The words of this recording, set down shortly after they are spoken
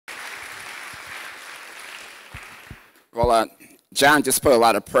Well, John just put a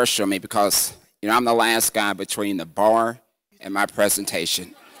lot of pressure on me because, I'm the last guy between the bar and my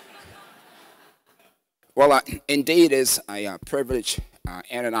presentation. Well, indeed, it's a privilege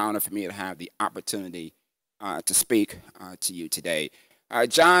and an honor for me to have the opportunity to speak to you today.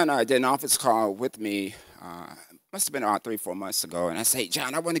 John did an office call with me, must have been about 3 or 4 months ago, and I said,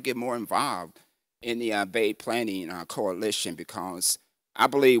 John, I want to get more involved in the Bay Planning Coalition because I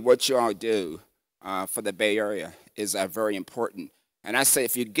believe what you all do for the Bay Area is very important. And I said,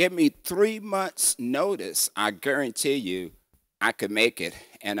 if you give me 3 months' notice, I guarantee you I could make it.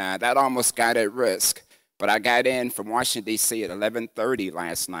 And that almost got at risk. But I got in from Washington, D.C. at 11:30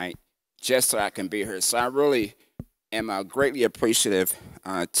 last night just so I can be here. So I really am greatly appreciative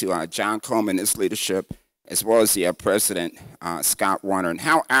to John Coleman and his leadership, as well as the President, Scott Warner. And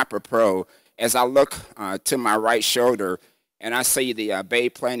how apropos, as I look to my right shoulder and I see the Bay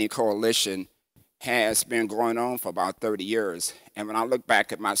Planning Coalition has been going on for about 30 years. And when I look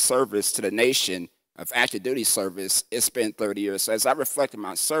back at my service to the nation of active duty service, it's been 30 years. So as I reflect on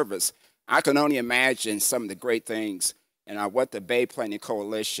my service, I can only imagine some of the great things and what the Bay Planning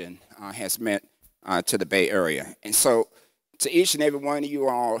Coalition has meant to the Bay Area. And so to each and every one of you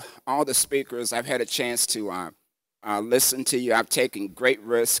all the speakers, I've had a chance to listen to you. I've taken great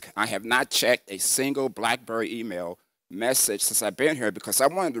risk. I have not checked a single BlackBerry email message since I've been here because I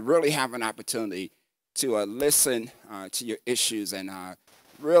wanted to really have an opportunity to listen to your issues. And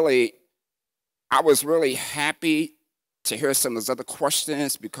really, I was really happy to hear some of those other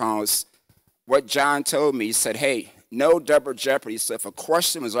questions because what John told me, he said, hey, no double jeopardy. So if a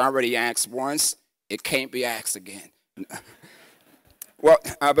question was already asked once, it can't be asked again. Well,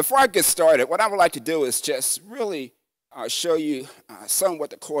 before I get started, what I would like to do is just really show you some of what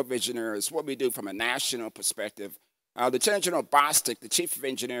the Corps of Engineers, what we do from a national perspective. Lieutenant General Bostic, the Chief of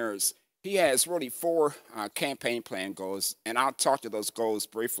Engineers, he has really 4 campaign plan goals, and I'll talk to those goals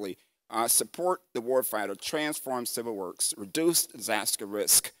briefly. Support the warfighter, transform civil works, reduce disaster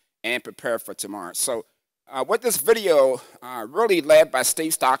risk, and prepare for tomorrow. So with this video, really led by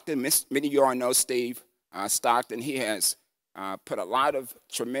Steve Stockton, many of you all know Steve Stockton. He has put a lot of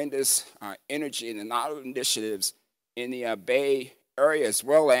tremendous energy and a lot of initiatives in the Bay Area as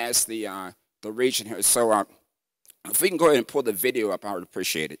well as the region here. So if we can go ahead and pull the video up, I would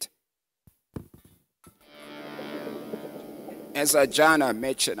appreciate it. As John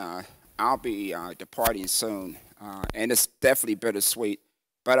mentioned, I'll be departing soon, and it's definitely bittersweet.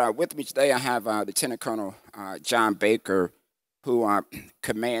 But with me today, I have Lieutenant Colonel John Baker, who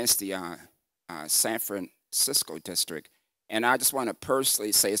commands the San Francisco District. And I just want to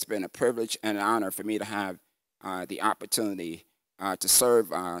personally say it's been a privilege and an honor for me to have the opportunity to serve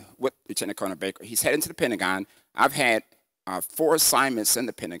with Lieutenant Colonel Baker. He's heading to the Pentagon. I've had 4 assignments in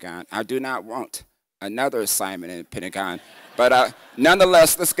the Pentagon. I do not want another assignment in the Pentagon. But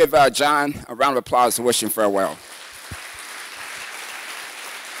nonetheless, let's give John a round of applause and wish him farewell.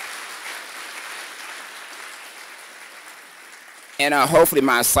 And hopefully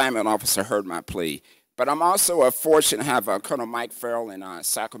my assignment officer heard my plea. But I'm also fortunate to have Colonel Mike Farrell in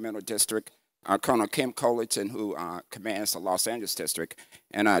Sacramento District, Colonel Kim Collerton, who commands the Los Angeles District,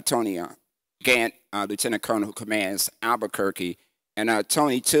 and Tony Gant, Lieutenant Colonel, who commands Albuquerque. And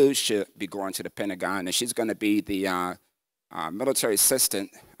Tony, too, should be going to the Pentagon, and she's going to be the military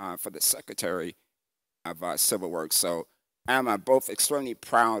assistant for the Secretary of Civil Works. So I'm both extremely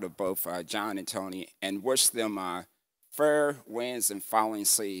proud of both John and Tony and wish them fair winds and following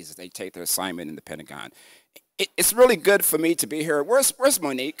seas as they take their assignment in the Pentagon. It's really good for me to be here. Where's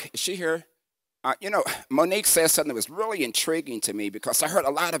Monique? Is she here? Monique said something that was really intriguing to me because I heard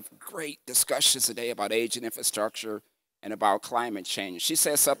a lot of great discussions today about aging infrastructure and about climate change. She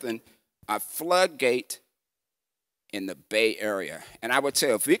said something, a floodgate in the Bay Area. And I would tell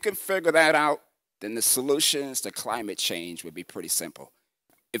you, if we can figure that out, then the solutions to climate change would be pretty simple.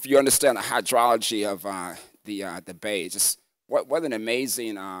 If you understand the hydrology of the Bay, just what an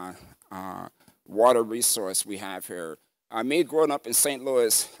amazing water resource we have here. Me growing up in St.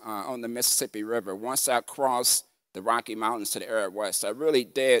 Louis on the Mississippi River, once I crossed the Rocky Mountains to the area west, I really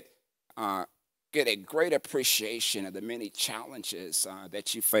did get a great appreciation of the many challenges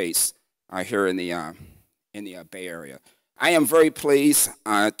that you face here in the Bay Area. I am very pleased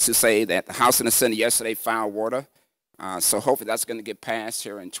to say that the House and the Senate yesterday filed water, so hopefully that's going to get passed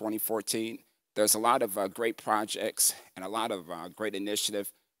here in 2014. There's a lot of great projects and a lot of great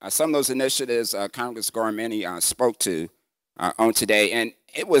initiatives. Some of those initiatives Congress Garmini spoke to on today, and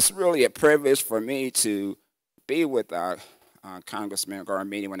it was really a privilege for me to be with Congressman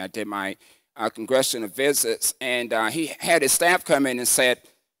Garmini when I did my congressional visits, and he had his staff come in and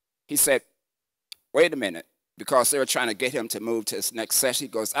he said, wait a minute, because they were trying to get him to move to his next session.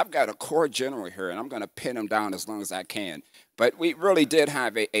 He goes, I've got a Corps general here, and I'm going to pin him down as long as I can. But we really did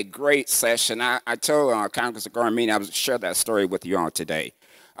have a great session. I told Congressman Garmini I would share that story with you all today.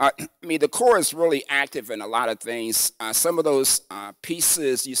 I mean, the Corps is really active in a lot of things. Some of those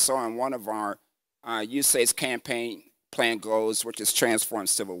pieces you saw in one of our USAID's campaign plan goals, which is transform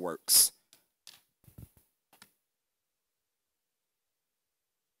civil works.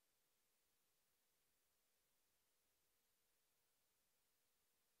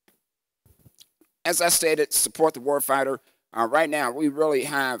 As I stated, support the warfighter. Right now, we really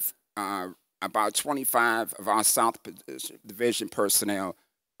have about 25 of our South Division personnel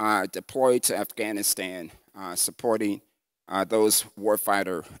deployed to Afghanistan, supporting those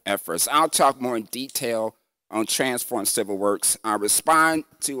warfighter efforts. I'll talk more in detail on transform civil works. Respond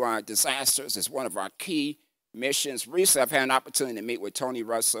to disasters is one of our key missions. Recently, I've had an opportunity to meet with Tony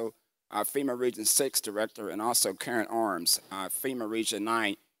Russell, FEMA Region 6 Director, and also Karen Arms, FEMA Region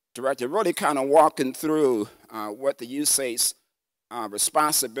 9 Director, really kind of walking through what the USAID's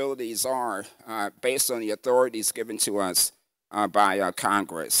responsibilities are based on the authorities given to us by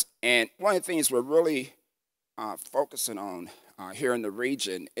Congress. And one of the things we're really focusing on here in the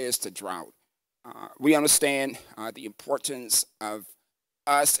region is the drought. We understand the importance of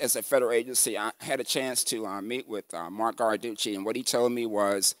us as a federal agency. I had a chance to meet with Mark Garducci, and what he told me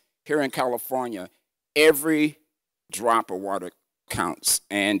was, here in California, every drop of water counts.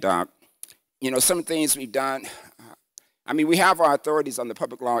 And, you know, some of the things we've done, I mean, we have our authorities on the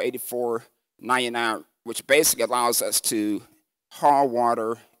Public Law 8499, which basically allows us to haul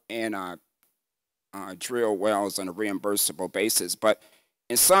water and drill wells on a reimbursable basis. But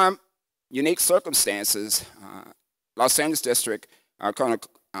in some unique circumstances, Los Angeles District,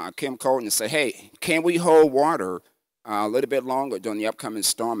 Kim Colton said, hey, can we hold water a little bit longer during the upcoming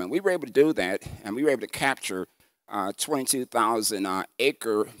storm? And we were able to do that, and we were able to capture 22,000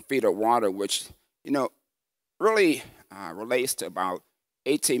 acre feet of water, which, you know, really relates to about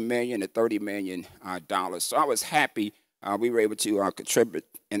 $18 million to $30 million. So I was happy we were able to contribute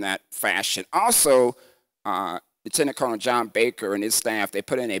in that fashion. Also, Lieutenant Colonel John Baker and his staff, they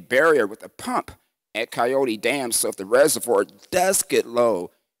put in a barrier with a pump at Coyote Dam, so if the reservoir does get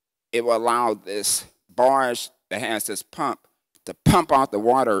low, it will allow this barge that has this pump to pump out the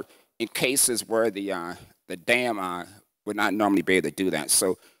water in cases where the dam would not normally be able to do that.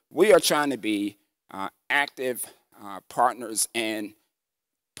 So we are trying to be active partners and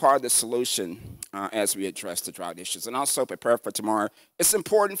part of the solution as we address the drought issues. And also prepare for tomorrow. It's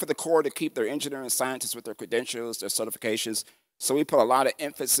important for the Corps to keep their engineering scientists with their credentials, their certifications. So we put a lot of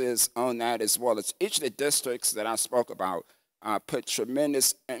emphasis on that, as well as each of the districts that I spoke about put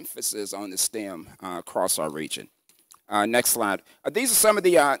tremendous emphasis on the STEM across our region. Next slide. These are some of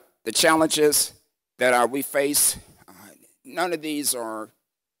the challenges that we face. None of these are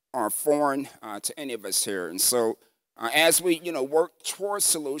foreign to any of us here. And so as we work towards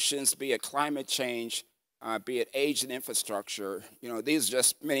solutions, be it climate change, be it aging infrastructure, these are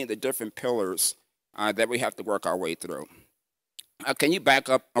just many of the different pillars that we have to work our way through. Can you back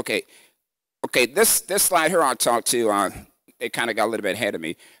up? Okay, this slide here I'll talk to, it kind of got a little bit ahead of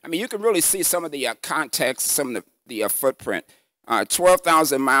me. I mean, you can really see some of the context, some of the footprint.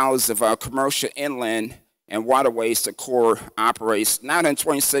 12,000 miles of commercial inland and waterways the Corps operates,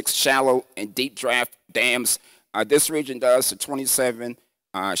 926 shallow and deep draft dams. This region does the 27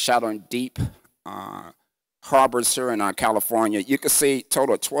 shallow and deep harbors here in California. You can see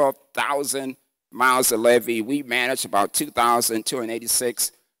total 12,000 miles of levee. We manage about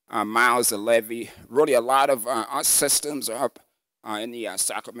 2,286 miles of levee. Really a lot of our systems are up in the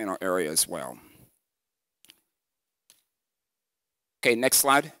Sacramento area as well. Okay, next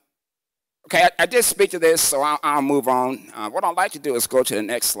slide. Okay, I did speak to this, so I'll move on. What I'd like to do is go to the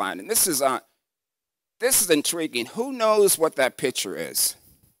next slide. And this is intriguing. Who knows what that picture is?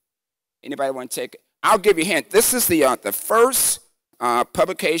 Anybody want to take it? I'll give you a hint. This is the first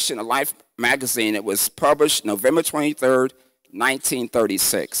publication of Life magazine. It was published November 23rd,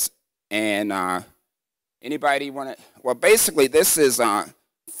 1936. And anybody want to? Well, basically, this is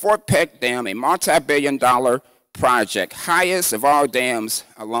Fort Peck Dam, a multi-billion-dollar project, highest of all dams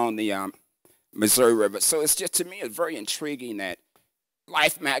along the Missouri River. So it's just, to me, it's very intriguing that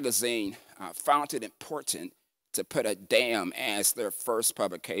Life magazine found it important to put a dam as their first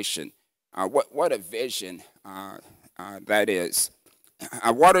publication. What a vision that is.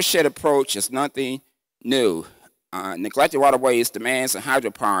 A watershed approach is nothing new. Neglected waterways demands a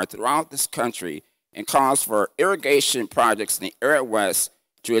hydropower throughout this country and calls for irrigation projects in the area west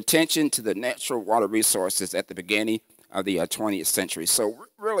drew attention to the natural water resources at the beginning of the 20th century. So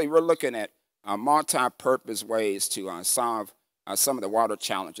really, we're looking at multi-purpose ways to solve some of the water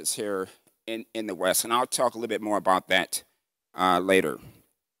challenges here in the West. And I'll talk a little bit more about that later.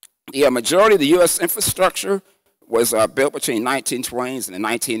 The majority of the U.S. infrastructure was built between 1920s and the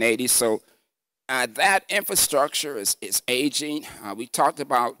 1980s. So that infrastructure is aging. We talked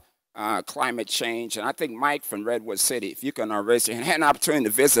about climate change, and I think Mike from Redwood City, if you can raise your hand, I had an opportunity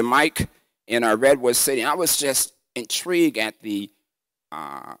to visit Mike in Redwood City. And I was just intrigued at the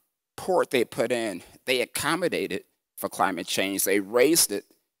port they put in. They accommodated for climate change. They raised it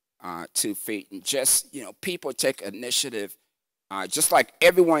 2 feet, and just, people take initiative, just like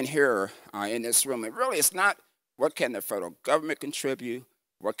everyone here in this room. And really, it's not what can the federal government contribute,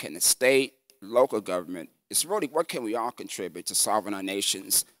 what can the state, local government. It's really what can we all contribute to solving our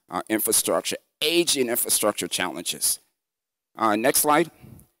nation's infrastructure, aging infrastructure challenges. Next slide.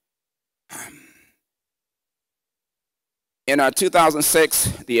 In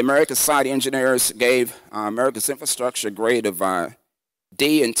 2006, the American Society of Engineers gave America's infrastructure a grade of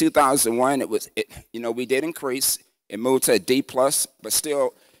D. In 2001, we did increase. It moved to a D+, but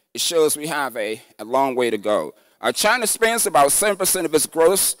still, it shows we have a long way to go. China spends about 7% of its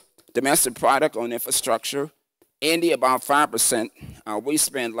gross domestic product on infrastructure. India, about 5%. We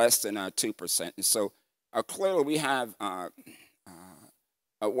spend less than 2%. And so clearly we have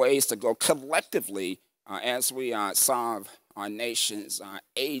ways to go collectively as we solve our nation's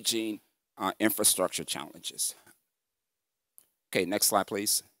aging infrastructure challenges. Okay, next slide,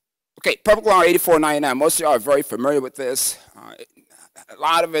 please. Okay, Public Law 8499. Most of y'all are very familiar with this. A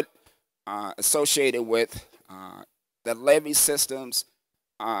lot of it associated with the levee systems.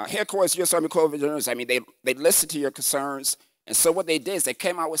 Headquarters U.S. Army Corps of Engineers, they listened to your concerns. And so what they did is they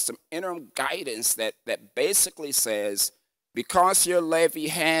came out with some interim guidance that basically says, because your levee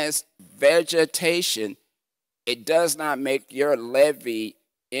has vegetation, it does not make your levee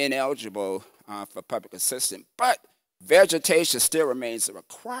ineligible for public assistance. But vegetation still remains a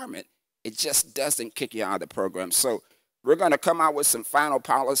requirement. It just doesn't kick you out of the program. So we're going to come out with some final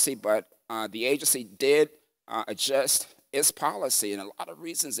policy, but the agency did adjust its policy, and a lot of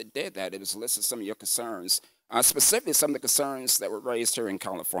reasons it did that. It was listed some of your concerns, specifically some of the concerns that were raised here in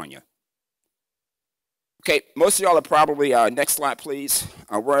California. Okay, most of y'all are probably, next slide please,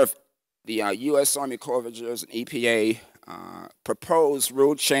 aware of the U.S. Army Corps of Engineers and EPA proposed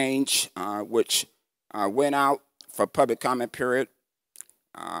rule change, which went out for public comment period,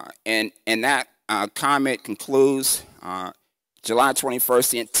 and that comment concludes July 21st.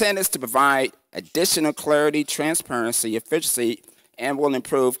 The intent is to provide additional clarity, transparency, efficiency, and will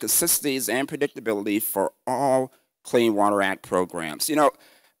improve consistencies and predictability for all Clean Water Act programs.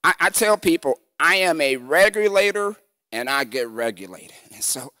 I tell people I am a regulator and I get regulated. And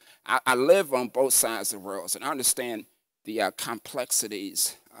so I live on both sides of the world, and I understand the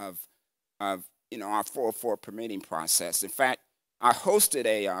complexities of our 404 permitting process. In fact, I hosted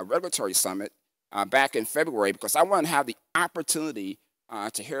a regulatory summit back in February because I want to have the opportunity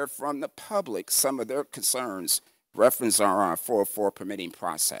to hear from the public some of their concerns reference our 404 permitting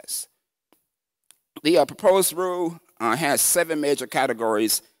process. The proposed rule has 7 major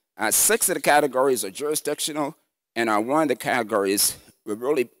categories. 6 of the categories are jurisdictional, and one of the categories will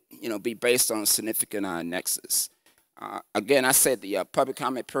really be based on significant nexus. Again, I said the public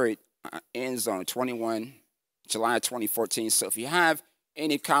comment period ends on July 2014. So if you have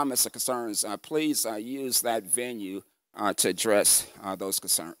any comments or concerns, please use that venue to address those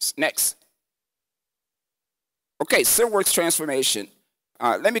concerns. Next. Okay, Civil Works transformation.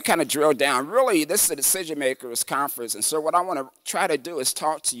 Let me kind of drill down. Really, this is a decision makers conference, and so what I want to try to do is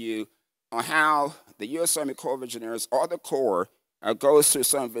talk to you on how the U.S. Army Corps of Engineers, or the Corps, goes through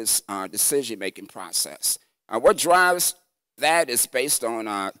some of its decision-making process. What drives that is based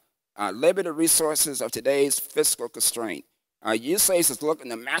on limited resources of today's fiscal constraint. USAID is looking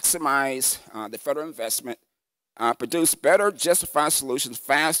to maximize the federal investment, produce better justified solutions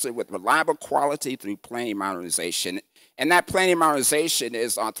faster with reliable quality through planning modernization. And that planning modernization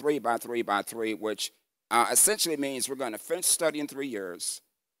is 3x3x3, which essentially means we're going to finish the study in 3 years.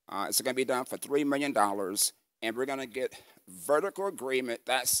 It's going to be done for $3 million, and we're going to get vertical agreement.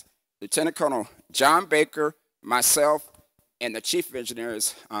 That's Lieutenant Colonel John Baker, myself, and the Chief of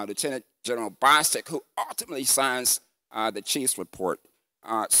Engineers, Lieutenant General Bostic, who ultimately signs the Chief's report.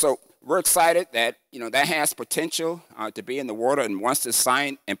 So we're excited that that has potential to be in the water, and once it's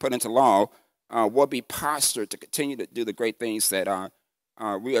signed and put into law, we'll be postured to continue to do the great things that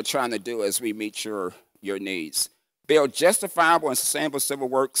we are trying to do as we meet your needs. Build justifiable and sustainable civil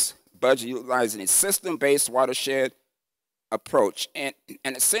works budget utilizing a system-based watershed approach. And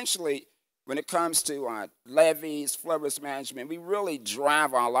essentially, when it comes to levees, flood risk management, we really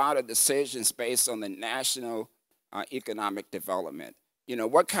drive a lot of decisions based on the national economic development. You know,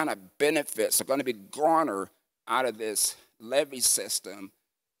 what kind of benefits are going to be garnered out of this levee system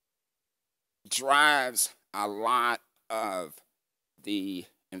drives a lot of the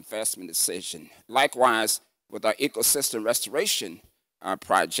investment decision. Likewise, with our ecosystem restoration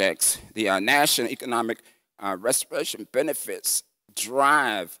projects, the national economic restoration benefits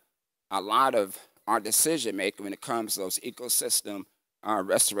drive a lot of our decision making when it comes to those ecosystem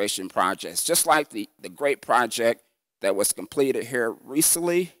restoration projects. Just like the great project that was completed here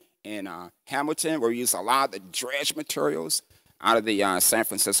recently in Hamilton, where we use a lot of the dredge materials out of the San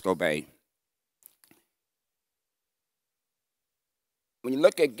Francisco Bay. When you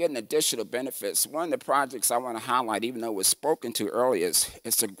look at getting additional benefits, one of the projects I want to highlight, even though it was spoken to earlier,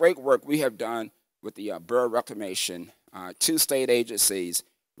 is the great work we have done with the Bureau of Reclamation, 2 state agencies,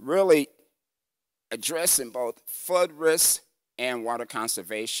 really addressing both flood risk and water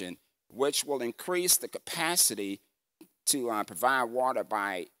conservation, which will increase the capacity to provide water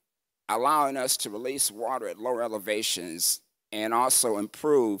by allowing us to release water at lower elevations and also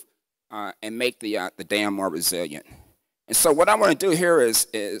improve and make the dam more resilient. And so what I want to do here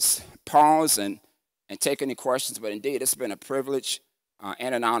is pause and take any questions, but indeed it's been a privilege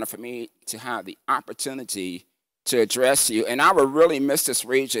and an honor for me to have the opportunity to address you. And I would really miss this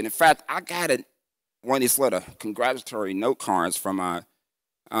region. In fact, I got one of these little congratulatory note cards from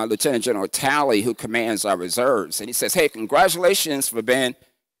Lieutenant General Talley, who commands our reserves. And he says, hey, congratulations for being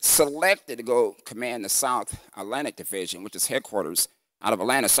selected to go command the South Atlantic Division, which is headquarters out of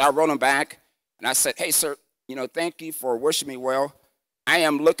Atlanta. So I wrote him back, and I said, hey, sir, you know, thank you for wishing me well. I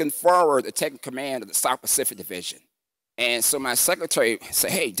am looking forward to taking command of the South Pacific Division. And so my secretary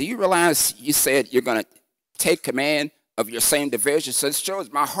said, hey, do you realize you said you're going to take command of your same division? So it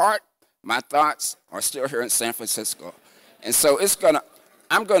shows my heart, my thoughts are still here in San Francisco. And so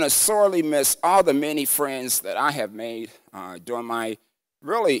I'm going to sorely miss all the many friends that I have made during my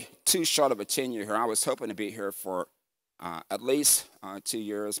really too short of a tenure here. I was hoping to be here for at least 2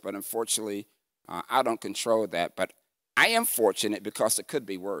 years, but unfortunately, I don't control that. But I am fortunate because it could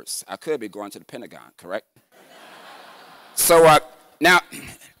be worse. I could be going to the Pentagon, correct? So now,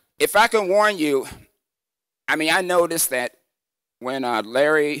 if I can warn you, I mean, I noticed that when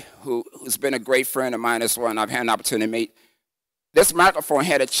Larry, who's been a great friend of mine as well, and I've had an opportunity to meet, this microphone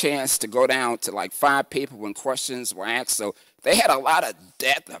had a chance to go down to like 5 people when questions were asked. So they had a lot of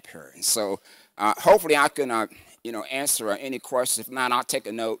depth up here. And so hopefully I can, you know, answer any questions. If not, I'll take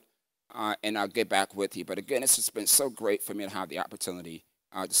a note and I'll get back with you. But again, it's just been so great for me to have the opportunity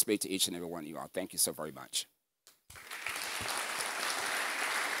to speak to each and every one of you all. Thank you so very much.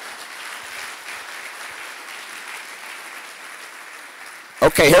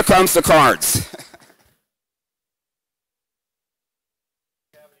 Okay, here comes the cards.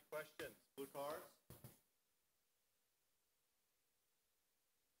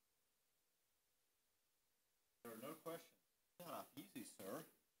 Easy, sir.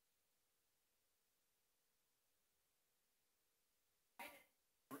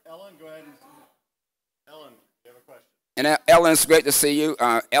 For Ellen, go ahead and Ellen, you have a question. And Ellen, it's great to see you.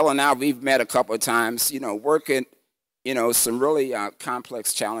 Ellen and I, we've met a couple of times, you know, working, you know, some really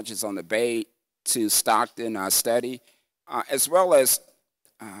complex challenges on the Bay to Stockton study, as well as,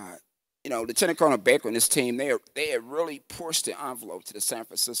 you know, Lieutenant Colonel Baker and his team, they have really pushed the envelope to the San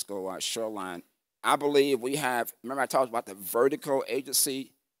Francisco shoreline. I believe we have, remember I talked about the vertical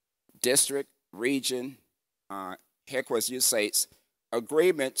agency, district, region, headquarters, USAID's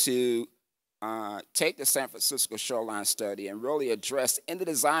agreement to take the San Francisco shoreline study and really address in the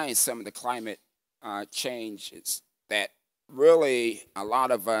design some of the climate changes that really a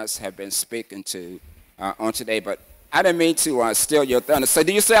lot of us have been speaking to on today. But I didn't mean to steal your thunder. So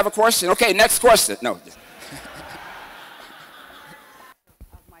do you still have a question? Okay, next question. No.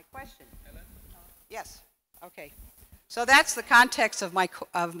 Yes. Okay. So that's the context of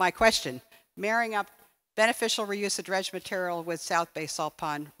my question: marrying up beneficial reuse of dredge material with South Bay Salt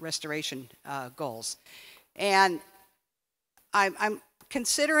Pond restoration goals, and I'm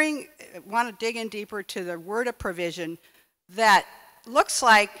considering, want to dig in deeper to the word of provision that looks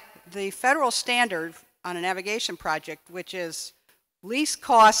like the federal standard on a navigation project, which is least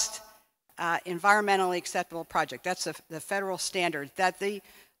cost environmentally acceptable project. That's the federal standard.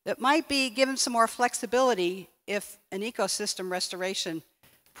 That might be given some more flexibility if an ecosystem restoration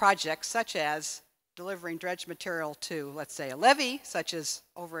project, such as delivering dredge material to, let's say, a levee, such as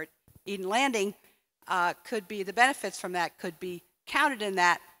over at Eden Landing, could be, the benefits from that could be counted in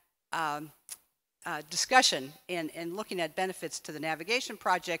that discussion in looking at benefits to the navigation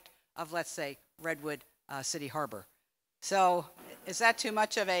project of, let's say, Redwood City Harbor. So is that too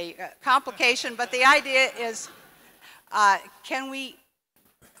much of a complication? But the idea is, are we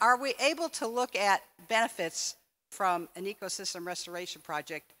able to look at benefits from an ecosystem restoration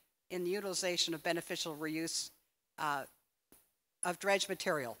project in the utilization of beneficial reuse of dredge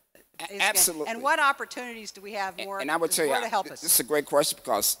material? Absolutely. And what opportunities do we have more and I would tell you, to help us? This is a great question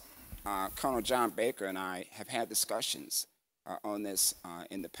because Colonel John Baker and I have had discussions on this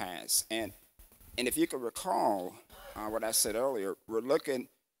in the past. And if you can recall what I said earlier, we're looking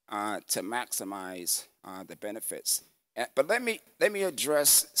to maximize the benefits. But let me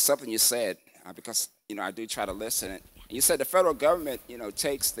address something you said because I do try to listen. And you said the federal government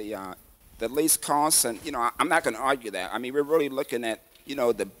takes the least costs, and I'm not going to argue that. I mean, we're really looking at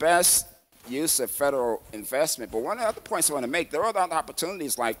the best use of federal investment. But one of the other points I want to make, there are other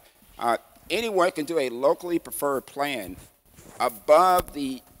opportunities like anyone can do a locally preferred plan above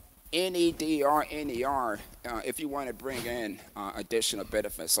the NEDR, NER if you want to bring in additional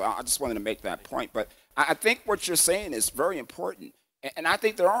benefits. So I just wanted to make that point. But I think what you're saying is very important. And I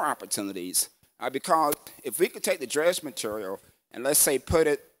think there are opportunities because if we could take the dredge material and let's say put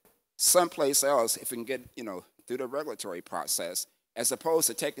it someplace else, if we can get, through the regulatory process, as opposed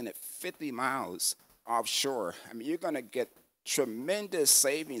to taking it 50 miles offshore, I mean, you're going to get tremendous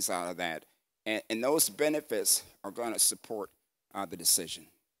savings out of that. And those benefits are going to support the decision.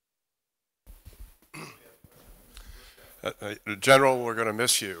 General, we're going to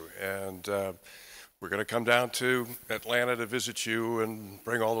miss you, and we're going to come down to Atlanta to visit you and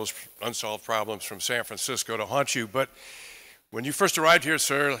bring all those unsolved problems from San Francisco to haunt you. But when you first arrived here,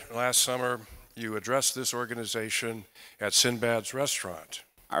 sir, last summer, you addressed this organization at Sinbad's restaurant.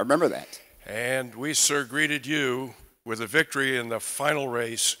 I remember that. And we, sir, greeted you with a victory in the final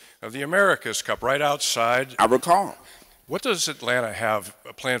race of the America's Cup right outside. I recall. What does Atlanta have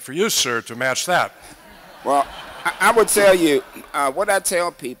planned for you, sir, to match that? Well, I would tell you, what I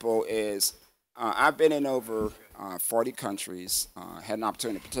tell people is I've been in over 40 countries, had an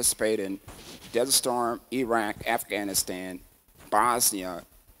opportunity to participate in Desert Storm, Iraq, Afghanistan, Bosnia.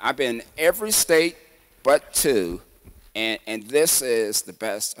 I've been in every state but 2, and this is the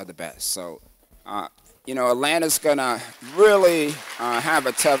best of the best. So, Atlanta's gonna really have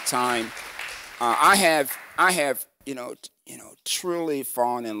a tough time. I have, truly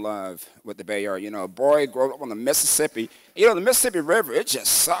fallen in love with the Bay Area. A boy grew up on the Mississippi. The Mississippi River, it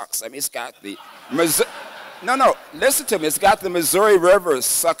just sucks. I mean, it's got the Missouri. No, listen to me. It's got the Missouri River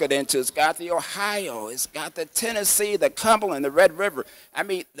suckered into. It's got the Ohio. It's got the Tennessee, the Cumberland, the Red River. I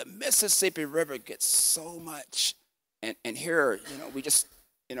mean, the Mississippi River gets so much. And here, we just,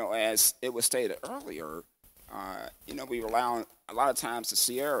 as it was stated earlier, we rely on a lot of times the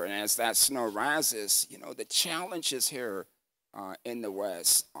Sierra, and as that snow rises, the challenges here in the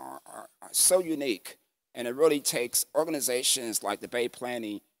West are so unique, and it really takes organizations like the Bay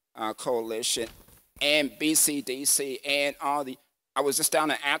Planning Coalition and BCDC and I was just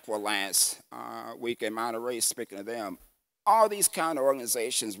down in Aqua last week in Monterey, speaking of them. All these kind of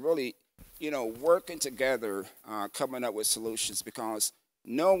organizations really, working together, coming up with solutions because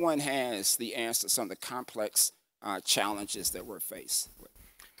no one has the answer to some of the complex challenges that we're faced with.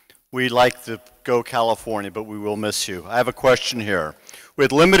 We'd like to go California, but we will miss you. I have a question here.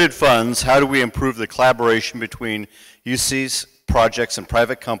 With limited funds, how do we improve the collaboration between UC's projects and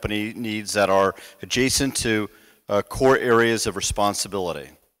private company needs that are adjacent to core areas of responsibility?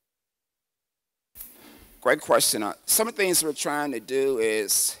 Great question. Some of the things we're trying to do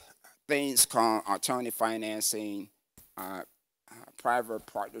is things called alternative financing, private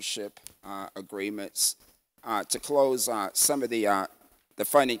partnership agreements to close some of the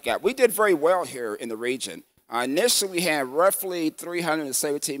funding gap. We did very well here in the region. Initially, we had roughly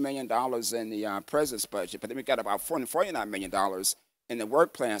 $317 million in the president's budget, but then we got about $449 million in the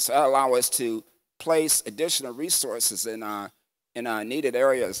work plan. So that allowed us to place additional resources in needed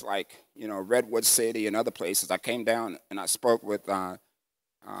areas like Redwood City and other places. I came down and I spoke with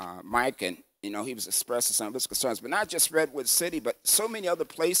Mike, and he was expressing some of his concerns, but not just Redwood City, but so many other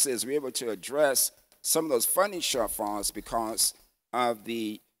places we were able to address some of those funding shortfalls because of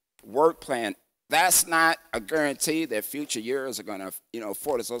the work plan. That's not a guarantee that future years are going to,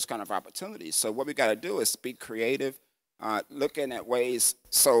 afford us those kind of opportunities. So what we got to do is be creative, looking at ways.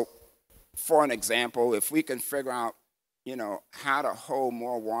 So, for an example, if we can figure out, how to hold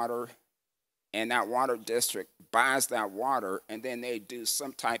more water, and that water district buys that water, and then they do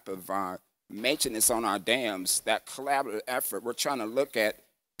some type of maintenance on our dams, that collaborative effort, we're trying to look at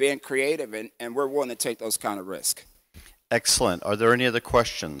being creative, and we're willing to take those kind of risks. Excellent. Are there any other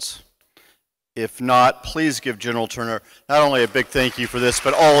questions? If not, please give General Turner not only a big thank you for this,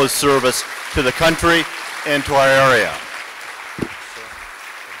 but all his service to the country and to our area.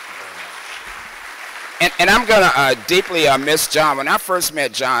 And I'm going to deeply miss John. When I first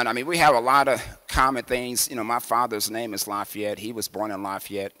met John, I mean, we have a lot of common things. You know, my father's name is Lafayette. He was born in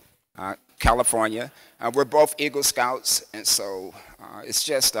Lafayette, California. We're both Eagle Scouts, and so it's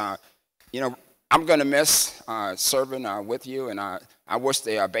just, you know, I'm going to miss serving with you, and I wish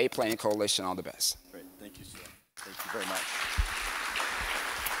the Bay Plain Coalition all the best. Great. Thank you, sir. Thank you very much.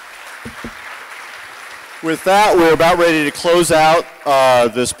 With that, we're about ready to close out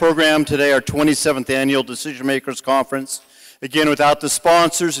this program today, our 27th Annual Decision Makers Conference. Again, without the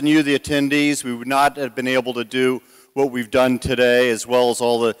sponsors and you, the attendees, we would not have been able to do what we've done today, as well as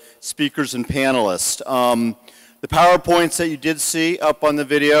all the speakers and panelists. The PowerPoints that you did see up on the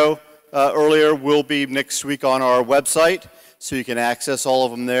video earlier will be next week on our website, so you can access all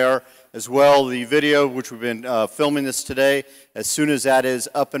of them there. As well, the video, which we've been filming this today, as soon as that is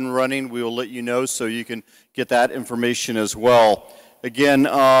up and running, we will let you know so you can get that information as well. Again,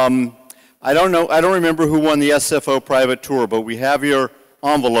 I don't remember who won the SFO private tour, but we have your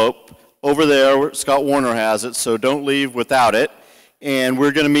envelope over there. Scott Warner has it, so don't leave without it. And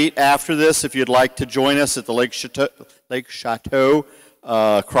we're going to meet after this if you'd like to join us at the Lake Chateau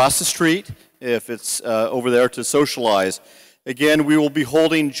across the street, if it's over there to socialize. Again, we will be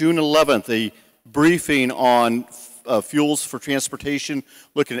holding June 11th a briefing on fuels for transportation,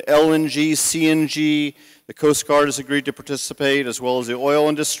 looking at LNG, CNG. The Coast Guard has agreed to participate, as well as the oil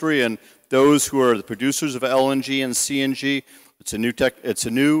industry and those who are the producers of LNG and CNG. It's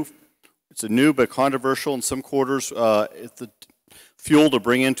a new but controversial in some quarters. It's the fuel to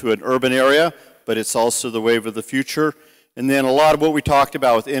bring into an urban area, but it's also the wave of the future. And then a lot of what we talked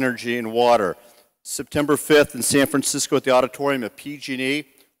about with energy and water. September 5th in San Francisco at the auditorium at PG&E.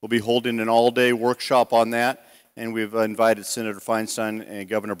 We'll be holding an all-day workshop on that, and we've invited Senator Feinstein and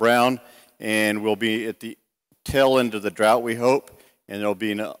Governor Brown, and we'll be at the tail end of the drought, we hope, and there'll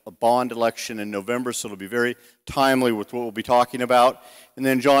be a bond election in November, so it'll be very timely with what we'll be talking about. And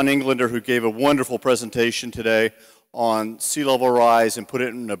then John Englander, who gave a wonderful presentation today on sea level rise and put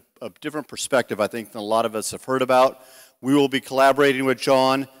it in a different perspective, I think, than a lot of us have heard about. We will be collaborating with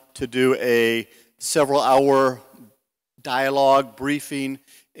John to do a several-hour dialogue briefing,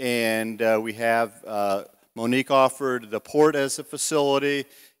 and we have Monique offered the port as a facility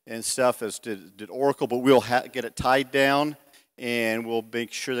and stuff, as did Oracle, but we'll get it tied down, and we'll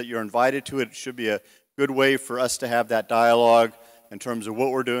make sure that you're invited to it. It should be a good way for us to have that dialogue in terms of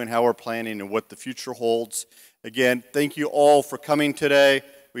what we're doing, how we're planning, and what the future holds. Again, thank you all for coming today.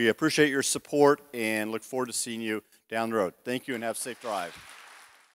 We appreciate your support and look forward to seeing you down the road. Thank you and have a safe drive.